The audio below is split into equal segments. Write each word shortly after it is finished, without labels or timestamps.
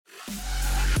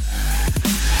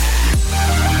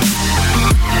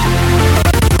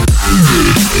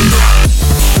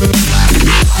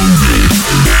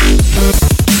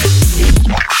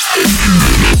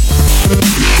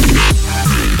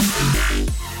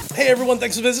Hey everyone,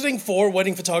 thanks for visiting for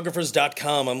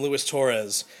weddingphotographers.com. I'm Luis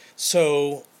Torres.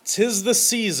 So, 'tis the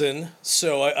season,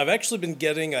 so I've actually been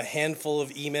getting a handful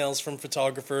of emails from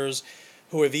photographers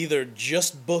who have either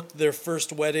just booked their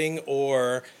first wedding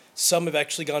or some have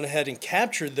actually gone ahead and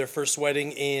captured their first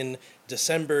wedding in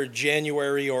December,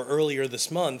 January, or earlier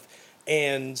this month.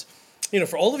 And,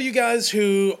 for all of you guys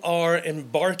who are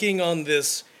embarking on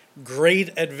this great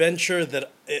adventure that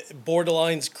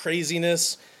borderlines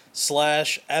craziness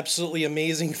slash absolutely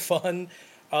amazing fun.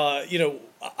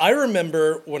 I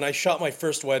remember when I shot my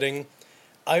first wedding,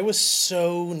 I was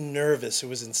so nervous. It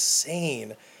was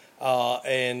insane.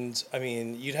 And I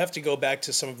mean, you'd have to go back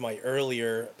to some of my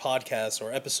earlier podcasts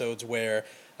or episodes where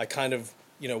I kind of,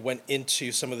 went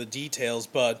into some of the details.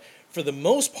 But for the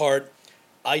most part,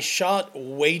 I shot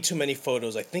way too many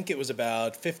photos. I think it was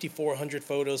about 5,400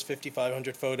 photos,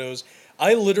 5,500 photos.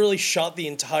 I literally shot the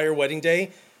entire wedding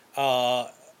day.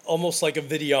 Almost like a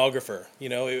videographer.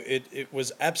 It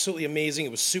was absolutely amazing.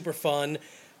 It was super fun.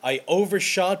 I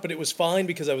overshot, but it was fine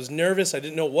because I was nervous. I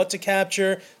didn't know what to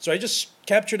capture, so I just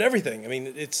captured everything. I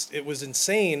mean, it was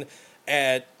insane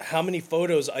at how many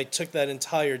photos I took that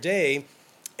entire day.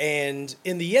 And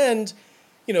in the end,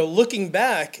 looking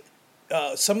back,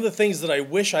 some of the things that I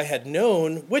wish I had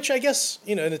known, which I guess,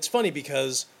 and it's funny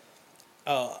because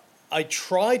I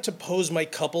try to pose my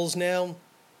couples now.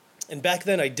 And back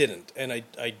then I didn't. And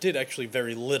I did actually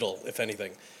very little, if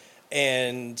anything.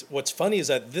 And what's funny is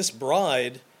that this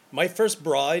bride, my first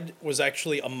bride was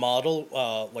actually a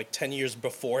model like 10 years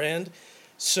beforehand.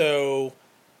 So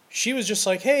she was just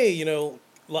like, hey, I'm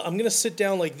going to sit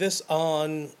down like this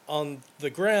on the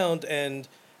ground and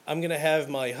I'm going to have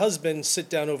my husband sit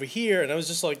down over here. And I was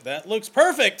just like, that looks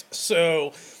perfect.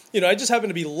 So, I just happened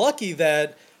to be lucky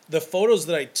that the photos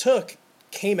that I took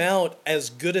came out as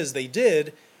good as they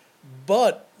did.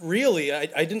 But really,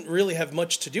 I didn't really have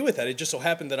much to do with that. It just so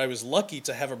happened that I was lucky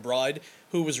to have a bride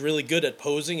who was really good at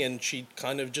posing, and she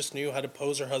kind of just knew how to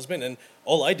pose her husband, and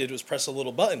all I did was press a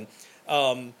little button.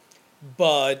 So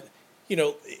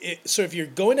if you're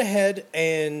going ahead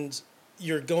and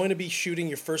you're going to be shooting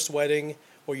your first wedding,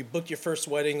 or you booked your first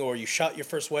wedding, or you shot your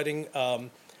first wedding,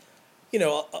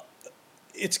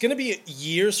 it's going to be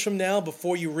years from now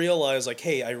before you realize, like,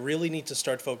 hey, I really need to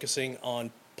start focusing on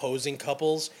posing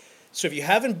couples. So if you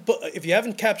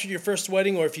haven't captured your first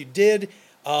wedding, or if you did,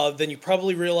 then you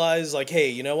probably realize, like, hey,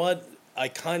 you know what? I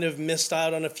kind of missed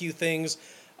out on a few things.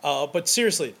 But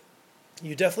seriously,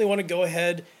 you definitely want to go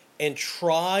ahead and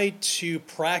try to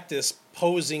practice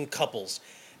posing couples.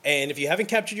 And if you haven't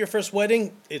captured your first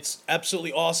wedding, it's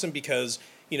absolutely awesome because,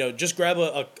 just grab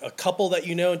a couple that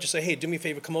and just say, hey, do me a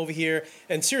favor, come over here.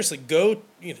 And seriously, go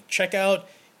check out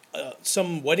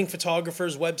some wedding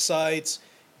photographers' websites.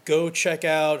 Go check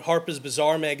out Harper's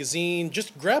Bazaar magazine.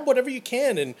 Just grab whatever you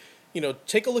can and,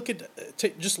 take a look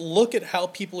just look at how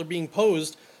people are being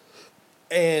posed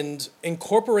and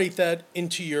incorporate that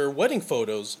into your wedding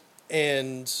photos.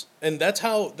 And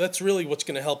that's really what's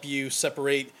going to help you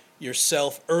separate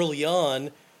yourself early on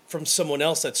from someone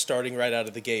else that's starting right out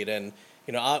of the gate. And,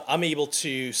 I'm able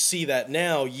to see that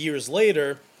now years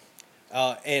later,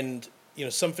 and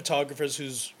some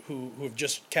photographers who have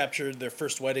just captured their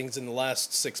first weddings in the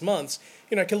last 6 months,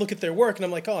 I can look at their work and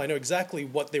I'm like, oh, I know exactly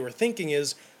what they were thinking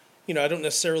is, I don't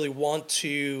necessarily want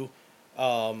to,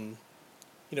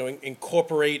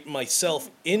 incorporate myself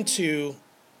into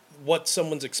what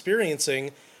someone's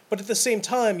experiencing. But at the same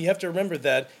time, you have to remember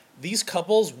that these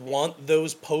couples want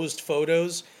those posed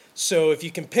photos. So if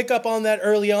you can pick up on that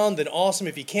early on, then awesome.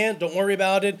 If you can't, don't worry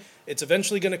about it. It's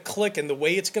eventually going to click. And the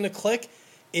way it's going to click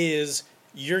is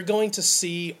you're going to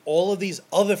see all of these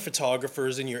other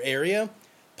photographers in your area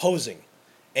posing.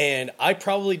 And I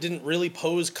probably didn't really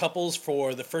pose couples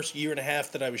for the first year and a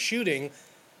half that I was shooting.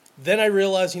 Then I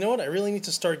realized, you know what, I really need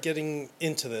to start getting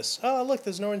into this. Oh, look,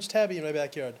 there's an orange tabby in my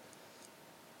backyard.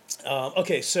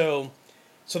 Okay, so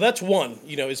that's one,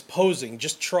 is posing.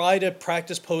 Just try to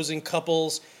practice posing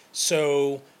couples.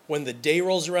 So when the day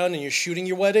rolls around and you're shooting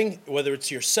your wedding, whether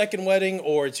it's your second wedding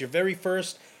or it's your very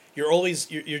first,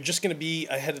 you're just going to be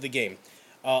ahead of the game.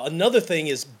 Another thing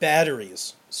is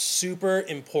batteries. Super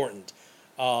important.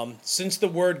 Since the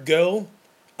word go,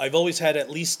 I've always had at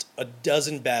least a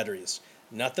dozen batteries.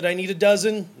 Not that I need a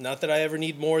dozen, not that I ever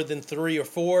need more than 3 or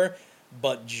 4,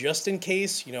 but just in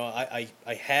case, I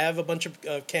have a bunch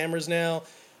of cameras now,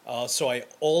 so I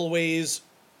always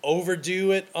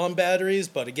overdo it on batteries.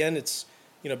 But again, it's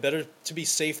better to be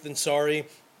safe than sorry.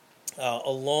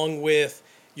 Along with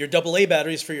your AA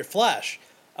batteries for your flash.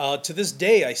 To this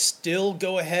day, I still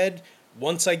go ahead.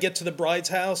 Once I get to the bride's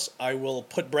house, I will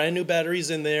put brand new batteries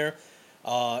in there.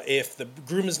 If the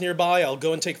groom is nearby, I'll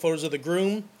go and take photos of the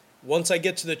groom. Once I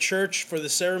get to the church for the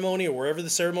ceremony or wherever the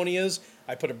ceremony is,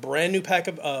 I put a brand new pack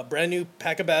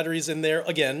of batteries in there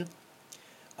again.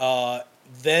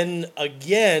 Then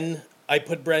again, I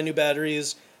put brand new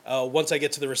batteries once I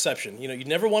get to the reception. You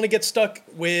never want to get stuck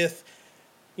with,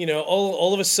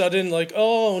 all of a sudden like,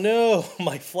 oh no,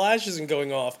 my flash isn't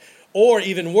going off, or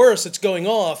even worse, it's going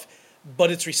off,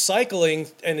 but it's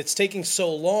recycling and it's taking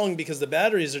so long because the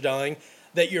batteries are dying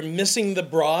that you're missing the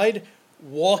bride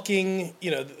walking.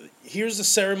 Here's the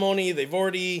ceremony.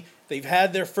 They've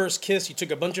had their first kiss. You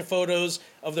took a bunch of photos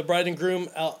of the bride and groom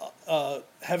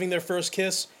having their first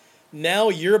kiss. Now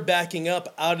you're backing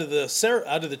up out of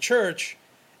the church,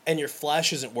 and your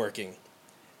flash isn't working,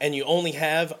 and you only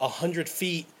have 100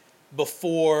 feet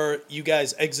before you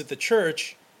guys exit the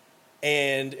church.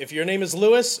 And if your name is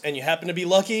Lewis and you happen to be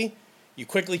lucky, you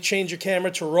quickly change your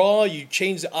camera to RAW, you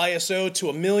change the ISO to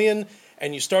 1,000,000,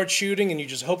 and you start shooting and you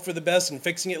just hope for the best and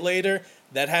fixing it later.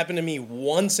 That happened to me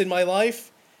once in my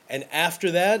life, and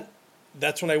after that,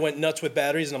 that's when I went nuts with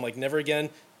batteries, and I'm like, never again,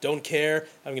 don't care.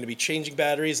 I'm going to be changing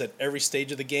batteries at every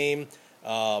stage of the game,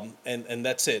 and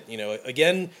that's it.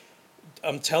 Again,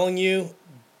 I'm telling you,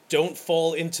 don't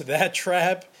fall into that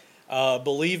trap.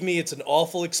 Believe me, it's an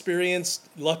awful experience.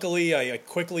 Luckily, I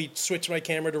quickly switched my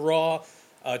camera to RAW,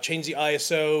 changed the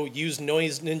ISO, used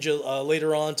Noise Ninja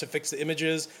later on to fix the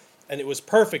images, and it was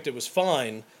perfect. It was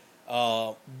fine.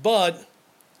 But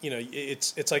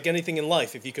it's like anything in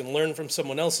life. If you can learn from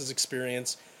someone else's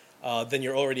experience, then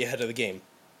you're already ahead of the game.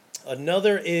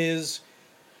 Another is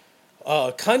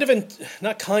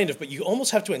but you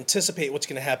almost have to anticipate what's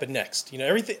going to happen next.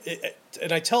 Everything.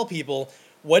 And I tell people,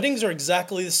 weddings are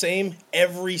exactly the same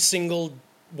every single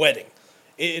wedding.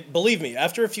 Believe me,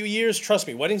 after a few years, trust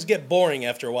me, weddings get boring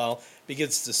after a while because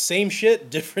it's the same shit,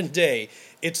 different day.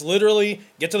 It's literally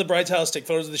get to the bride's house, take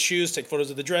photos of the shoes, take photos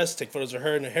of the dress, take photos of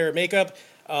her and her hair and makeup,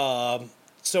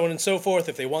 so on and so forth.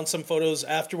 If they want some photos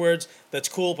afterwards, that's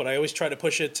cool, but I always try to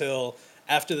push it till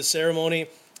after the ceremony.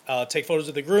 Take photos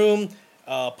of the groom,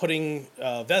 putting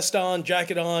vest on,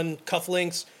 jacket on,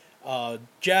 cufflinks,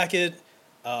 jacket.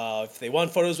 If they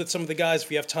want photos with some of the guys,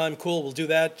 if you have time, cool, we'll do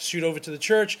that. Shoot over to the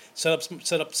church,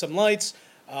 set up some lights,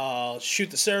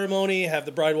 shoot the ceremony, have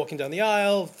the bride walking down the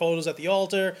aisle, photos at the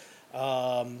altar,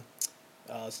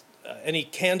 any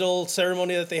candle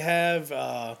ceremony that they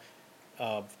have,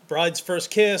 bride's first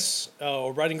kiss,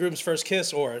 or bride and groom's first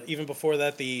kiss, or even before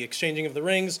that, the exchanging of the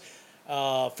rings,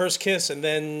 first kiss, and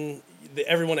then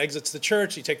everyone exits the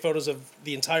church. You take photos of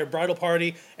the entire bridal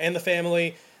party and the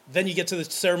family. Then you get to the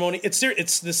ceremony.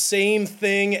 It's the same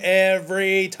thing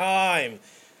every time.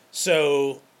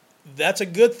 So that's a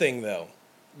good thing, though,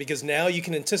 because now you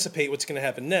can anticipate what's going to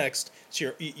happen next.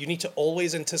 So you need to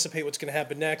always anticipate what's going to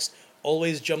happen next.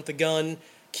 Always jump the gun.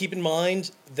 Keep in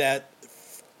mind that,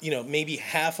 maybe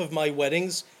half of my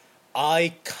weddings,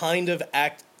 I kind of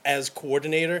act as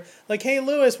coordinator. Like, hey,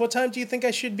 Lewis, what time do you think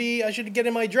I should get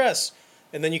in my dress?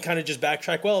 And then you kind of just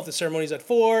backtrack. Well, if the ceremony's at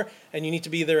 4 and you need to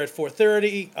be there at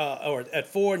 4:30, or at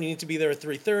 4 and you need to be there at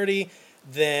 3:30,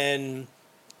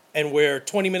 and we're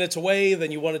 20 minutes away,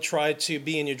 then you want to try to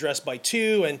be in your dress by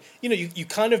 2. And, you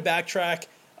kind of backtrack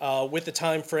with the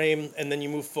time frame, and then you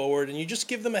move forward. And you just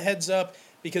give them a heads up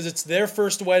because it's their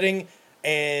first wedding.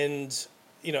 And,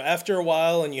 after a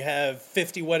while and you have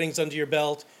 50 weddings under your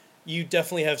belt, you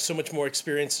definitely have so much more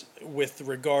experience with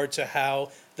regard to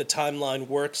how the timeline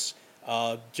works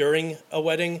during a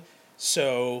wedding.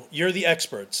 So you're the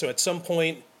expert. So at some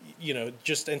point,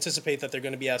 just anticipate that they're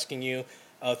going to be asking you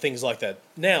things like that.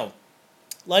 Now,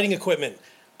 lighting equipment.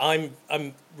 I'm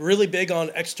really big on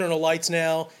external lights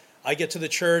now. I get to the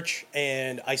church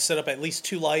and I set up at least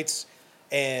 2 lights,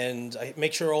 and I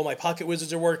make sure all my pocket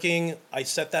wizards are working. I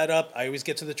set that up. I always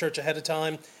get to the church ahead of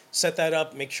time, set that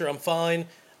up, make sure I'm fine.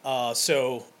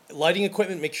 So lighting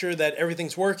equipment, make sure that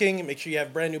everything's working. Make sure you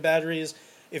have brand new batteries.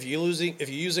 If you're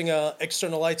using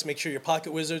external lights, make sure your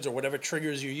pocket wizards or whatever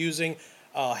triggers you're using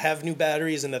have new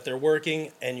batteries and that they're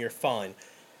working, and you're fine.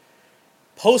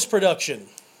 Post-production,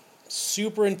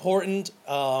 super important.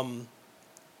 For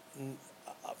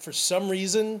some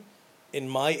reason, in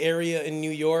my area in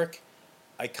New York,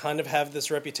 I kind of have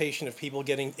this reputation of people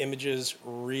getting images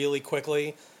really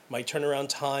quickly. My turnaround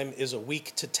time is a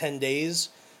week to 10 days,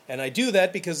 and I do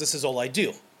that because this is all I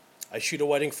do. I shoot a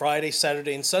wedding Friday,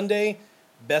 Saturday, and Sunday.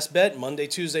 Best bet, Monday,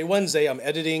 Tuesday, Wednesday, I'm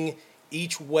editing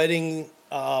each wedding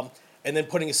and then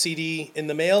putting a CD in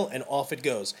the mail, and off it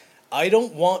goes. I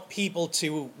don't want people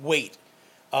to wait.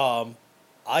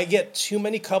 I get too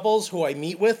many couples who I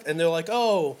meet with, and they're like,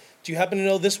 oh, do you happen to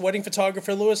know this wedding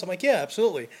photographer, Lewis? I'm like, yeah,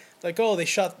 absolutely. Like, oh, they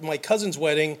shot my cousin's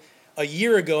wedding a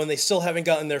year ago and they still haven't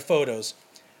gotten their photos.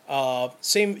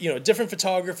 Same, different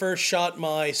photographer shot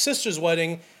my sister's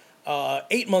wedding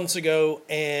 8 months ago,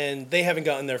 and they haven't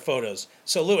gotten their photos.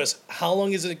 So, Lewis, how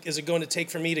long is it going to take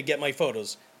for me to get my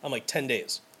photos? I'm like 10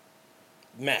 days,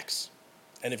 max.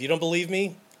 And if you don't believe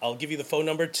me, I'll give you the phone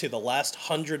number to the last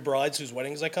 100 brides whose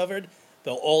weddings I covered.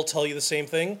 They'll all tell you the same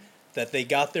thing, that they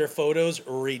got their photos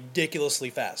ridiculously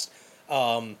fast.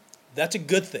 That's a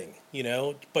good thing,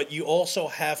 but you also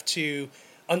have to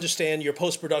understand your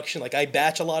post-production. Like, I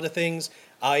batch a lot of things.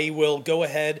 I will go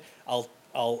ahead, I'll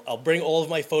bring all of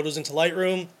my photos into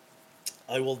Lightroom.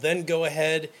 I will then go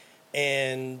ahead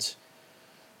and,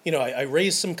 I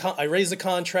raise the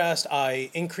contrast, I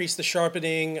increase the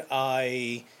sharpening,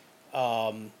 I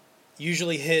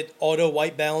usually hit auto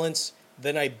white balance,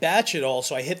 then I batch it all,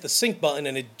 so I hit the sync button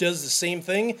and it does the same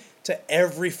thing to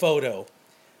every photo.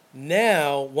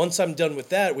 Now, once I'm done with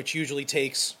that, which usually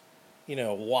takes,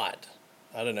 what?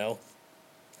 I don't know,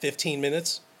 15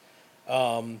 minutes.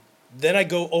 Then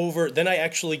I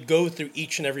actually go through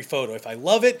each and every photo. If I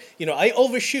love it, I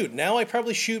overshoot. Now I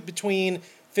probably shoot between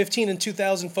 15 and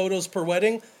 2,000 photos per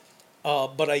wedding,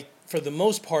 but I, for the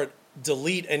most part,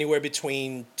 delete anywhere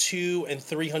between 2 and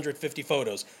 350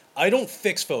 photos. I don't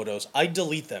fix photos. I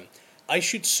delete them. I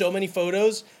shoot so many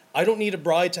photos, I don't need a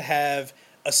bride to have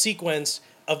a sequence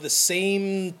of the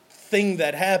same thing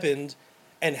that happened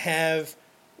and have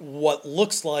what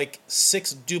looks like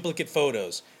 6 duplicate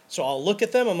photos. So I'll look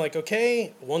at them, I'm like,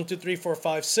 okay, 1, 2, 3, 4,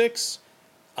 5, 6.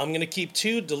 I'm going to keep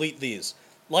 2, delete these.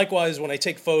 Likewise, when I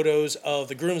take photos of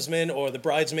the groomsmen or the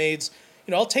bridesmaids,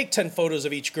 I'll take 10 photos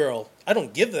of each girl. I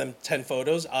don't give them 10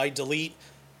 photos. I delete,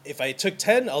 if I took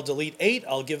 10, I'll delete 8.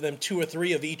 I'll give them 2 or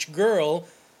 3 of each girl.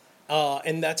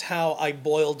 And that's how I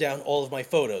boil down all of my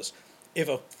photos. If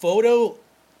a photo,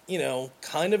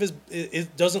 kind of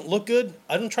it doesn't look good,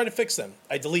 I don't try to fix them.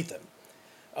 I delete them.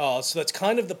 So that's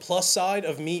kind of the plus side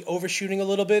of me overshooting a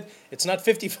little bit. It's not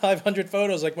 5,500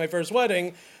 photos like my first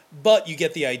wedding, but you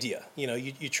get the idea. You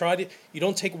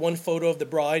don't take one photo of the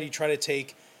bride. You try to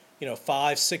take,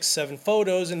 5, 6, 7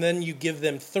 photos, and then you give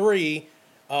them 3,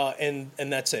 and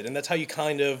that's it. And that's how you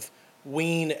kind of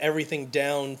wean everything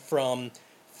down from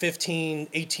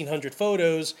 1,800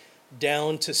 photos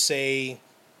down to, say,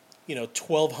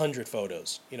 1,200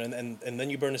 photos. And then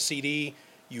you burn a CD.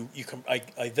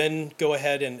 I then go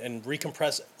ahead and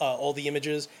recompress all the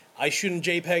images. I shoot in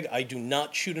JPEG. I do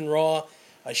not shoot in RAW.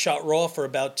 I shot RAW for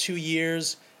about 2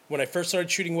 years. When I first started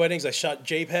shooting weddings, I shot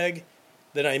JPEG.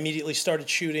 Then I immediately started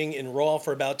shooting in RAW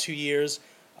for about 2 years,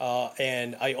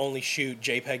 and I only shoot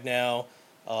JPEG now.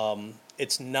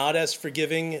 It's not as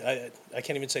forgiving. I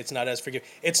can't even say it's not as forgiving.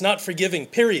 It's not forgiving,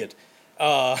 period.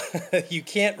 You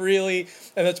can't really,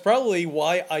 and that's probably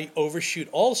why I overshoot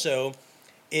also,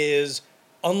 is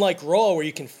unlike RAW where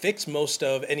you can fix most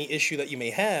of any issue that you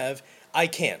may have, I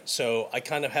can't. So I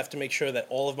kind of have to make sure that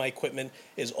all of my equipment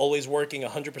is always working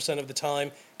 100% of the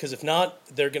time, because if not,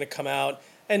 they're going to come out.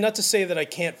 And not to say that I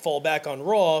can't fall back on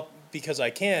RAW, because I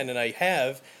can, and I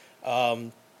have,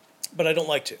 but I don't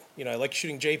like to. I like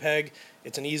shooting JPEG.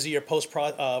 It's an easier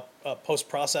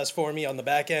post-process for me on the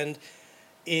back end.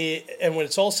 And when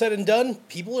it's all said and done,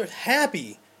 people are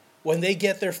happy when they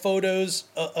get their photos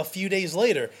a few days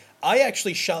later. I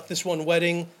actually shot this one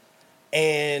wedding,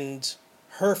 and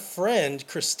her friend,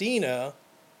 Christina,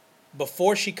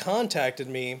 before she contacted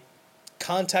me,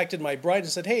 contacted my bride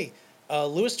and said, hey,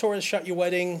 Luis Torres shot your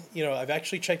wedding. I've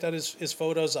actually checked out his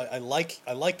photos. I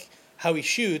like how he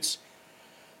shoots.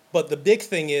 But the big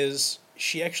thing is,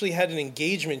 she actually had an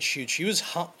engagement shoot.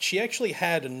 She actually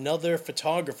had another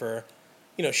photographer,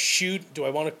 shoot.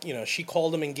 She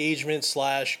called him engagement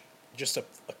 / just a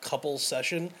couple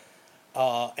session.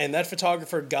 And that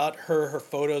photographer got her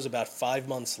photos about 5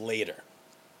 months later.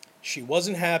 She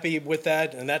wasn't happy with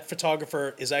that, and that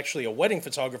photographer is actually a wedding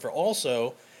photographer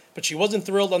also, but she wasn't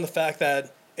thrilled on the fact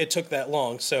that it took that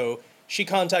long. So she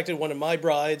contacted one of my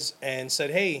brides and said,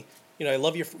 hey, I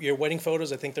love your wedding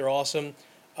photos. I think they're awesome.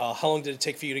 How long did it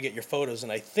take for you to get your photos?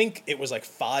 And I think it was like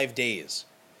 5 days.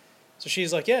 So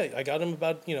she's like, yeah, I got them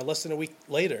about, less than a week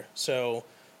later. So,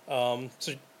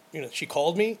 she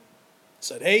called me,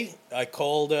 said, hey, I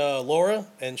called Laura,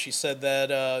 and she said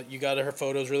that you got her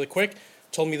photos really quick.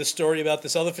 Told me the story about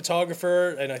this other photographer,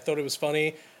 and I thought it was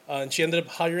funny, and she ended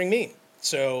up hiring me.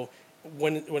 So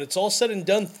when it's all said and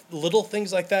done, little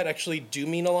things like that actually do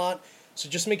mean a lot. So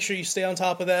just make sure you stay on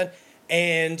top of that.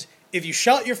 And if you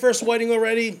shot your first wedding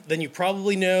already, then you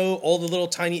probably know all the little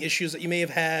tiny issues that you may have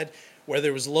had, where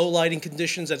there was low lighting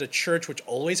conditions at a church, which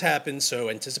always happens. So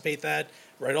anticipate that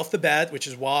right off the bat, which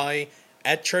is why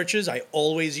at churches I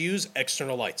always use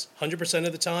external lights. 100%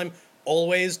 of the time,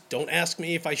 always. Don't ask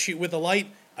me if I shoot with a light.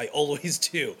 I always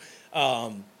do.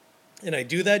 And I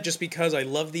do that just because I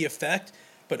love the effect.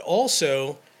 But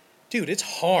also, dude, it's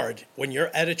hard when you're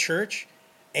at a church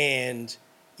and,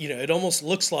 it almost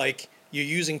looks like you're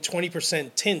using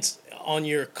 20% tint on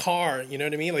your car. You know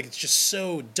what I mean? Like, it's just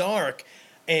so dark.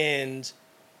 And,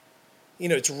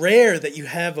 it's rare that you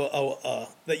have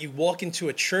that you walk into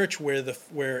a church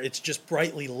where it's just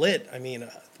brightly lit. I mean,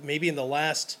 maybe in the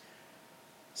last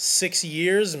 6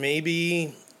 years,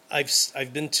 maybe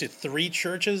I've been to 3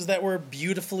 churches that were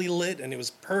beautifully lit and it was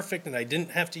perfect and I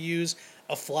didn't have to use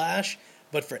a flash.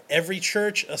 But for every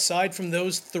church aside from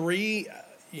those 3,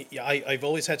 I've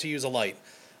always had to use a light.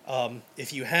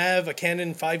 If you have a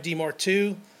Canon 5D Mark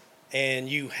II and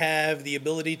you have the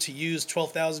ability to use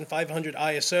 12,500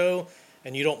 ISO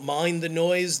and you don't mind the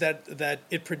noise that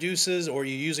it produces, or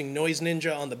you're using Noise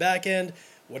Ninja on the back end,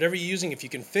 whatever you're using, if you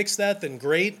can fix that, then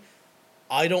great.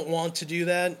 I don't want to do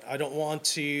that. I don't want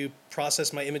to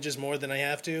process my images more than I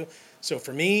have to. So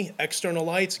for me, external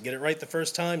lights, get it right the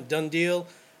first time, done deal.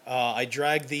 I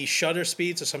drag the shutter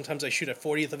speed, so sometimes I shoot at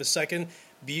 40th of a second.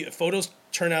 Photos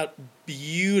turn out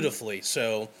beautifully.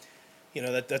 So,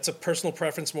 that's a personal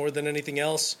preference more than anything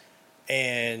else.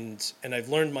 And I've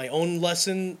learned my own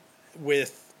lesson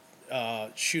with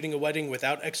shooting a wedding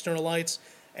without external lights,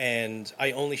 and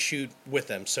I only shoot with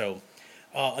them. So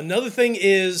another thing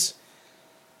is,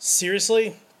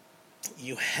 seriously,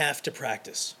 you have to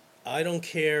practice. I don't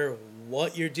care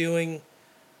what you're doing,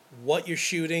 what you're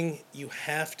shooting, you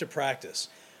have to practice.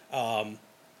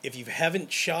 If you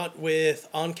haven't shot with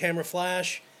on-camera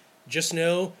flash, just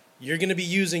know you're going to be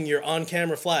using your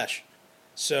on-camera flash.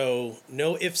 So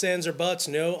no ifs, ands, or buts.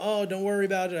 No, don't worry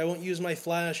about it. I won't use my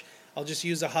flash. I'll just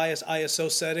use the highest ISO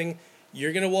setting.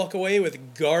 You're going to walk away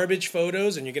with garbage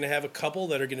photos, and you're going to have a couple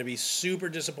that are going to be super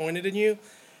disappointed in you.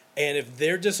 And if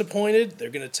they're disappointed, they're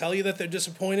going to tell you that they're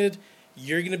disappointed.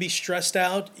 You're going to be stressed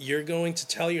out. You're going to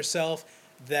tell yourself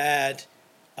that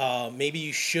maybe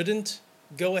you shouldn't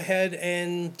go ahead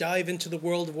and dive into the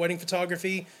world of wedding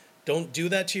photography. Don't do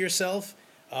that to yourself.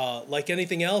 Like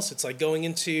anything else, it's like going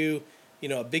into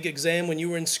a big exam when you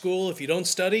were in school. If you don't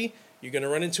study, you're going to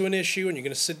run into an issue, and you're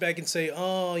going to sit back and say,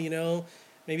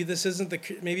 maybe this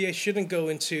isn't maybe I shouldn't go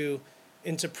into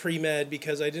pre-med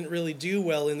because I didn't really do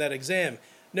well in that exam.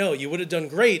 No, you would have done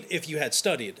great if you had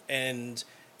studied. And,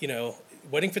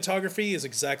 wedding photography is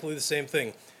exactly the same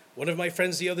thing. One of my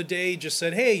friends the other day just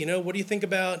said, hey, what do you think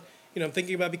about, I'm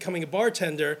thinking about becoming a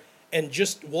bartender, and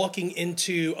just walking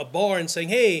into a bar and saying,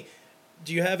 hey,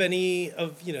 do you have any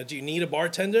of, do you need a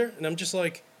bartender? And I'm just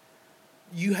like,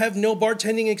 you have no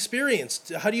bartending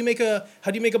experience. How do you make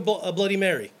a Bloody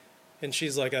Mary? And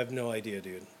she's like, I have no idea,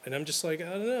 dude. And I'm just like,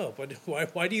 I don't know. But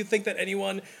why do you think that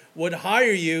anyone would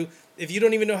hire you if you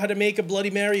don't even know how to make a Bloody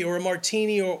Mary or a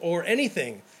martini or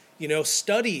anything?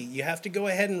 Study. You have to go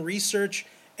ahead and research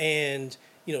and,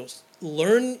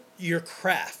 learn your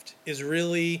craft is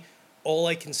really all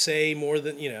I can say more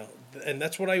than, and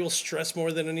that's what I will stress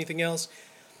more than anything else.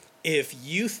 If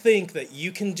you think that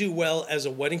you can do well as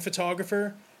a wedding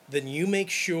photographer, then you make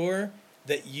sure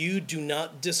that you do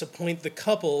not disappoint the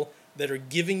couple that are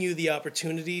giving you the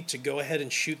opportunity to go ahead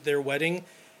and shoot their wedding,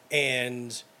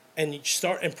 and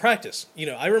start and practice.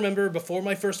 I remember before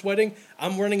my first wedding,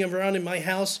 I'm running around in my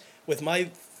house with my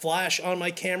flash on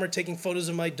my camera, taking photos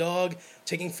of my dog,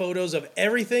 taking photos of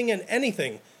everything and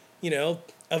anything,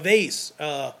 a vase,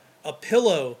 a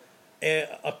pillow,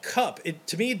 a cup.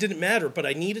 To me, it didn't matter, but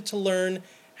I needed to learn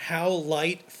how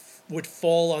light would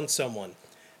fall on someone.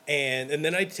 And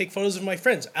then I'd take photos of my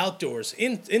friends, outdoors,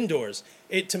 indoors.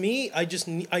 To me,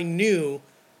 I knew,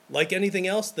 like anything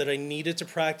else, that I needed to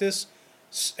practice.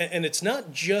 And it's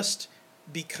not just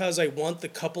because I want the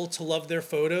couple to love their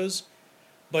photos,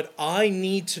 but I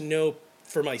need to know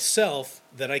for myself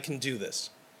that I can do this.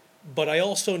 But I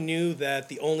also knew that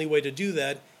the only way to do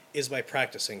that is by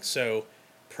practicing. So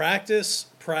practice,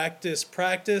 practice,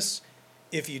 practice.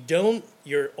 If you don't,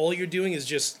 all you're doing is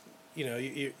just,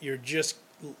 you're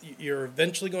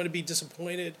eventually going to be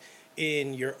disappointed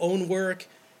in your own work.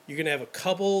 You're going to have a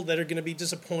couple that are going to be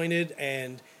disappointed,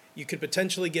 and you could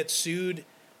potentially get sued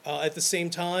at the same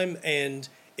time. And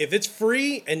if it's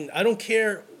free, and I don't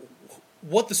care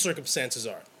what the circumstances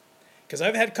are, because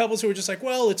I've had couples who are just like,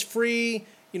 well, it's free.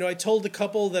 I told the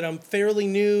couple that I'm fairly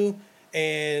new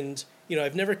and,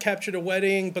 I've never captured a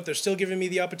wedding, but they're still giving me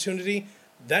the opportunity.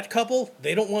 That couple,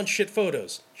 they don't want shit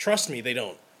photos. Trust me, they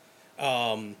don't.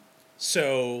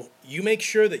 So you make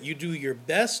sure that you do your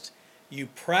best. You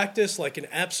practice like an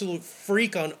absolute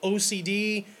freak on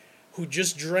OCD who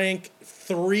just drank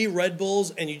 3 Red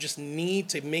Bulls, and you just need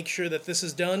to make sure that this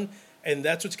is done. And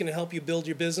that's what's going to help you build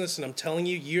your business. And I'm telling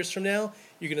you, years from now,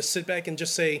 you're going to sit back and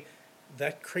just say,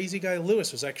 that crazy guy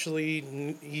Lewis was actually,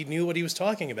 he knew what he was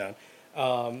talking about.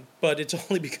 But it's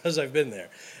only because I've been there.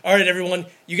 All right, everyone,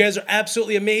 you guys are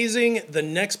absolutely amazing. The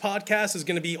next podcast is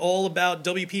going to be all about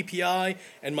WPPI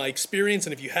and my experience.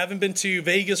 And if you haven't been to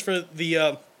Vegas for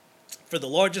the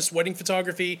largest wedding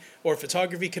photography or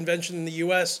photography convention in the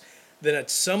U.S., then at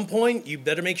some point you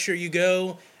better make sure you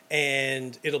go,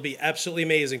 and it'll be absolutely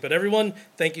amazing. But everyone,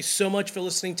 thank you so much for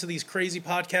listening to these crazy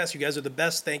podcasts. You guys are the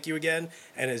best. Thank you again.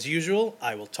 And as usual,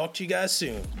 I will talk to you guys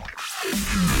soon.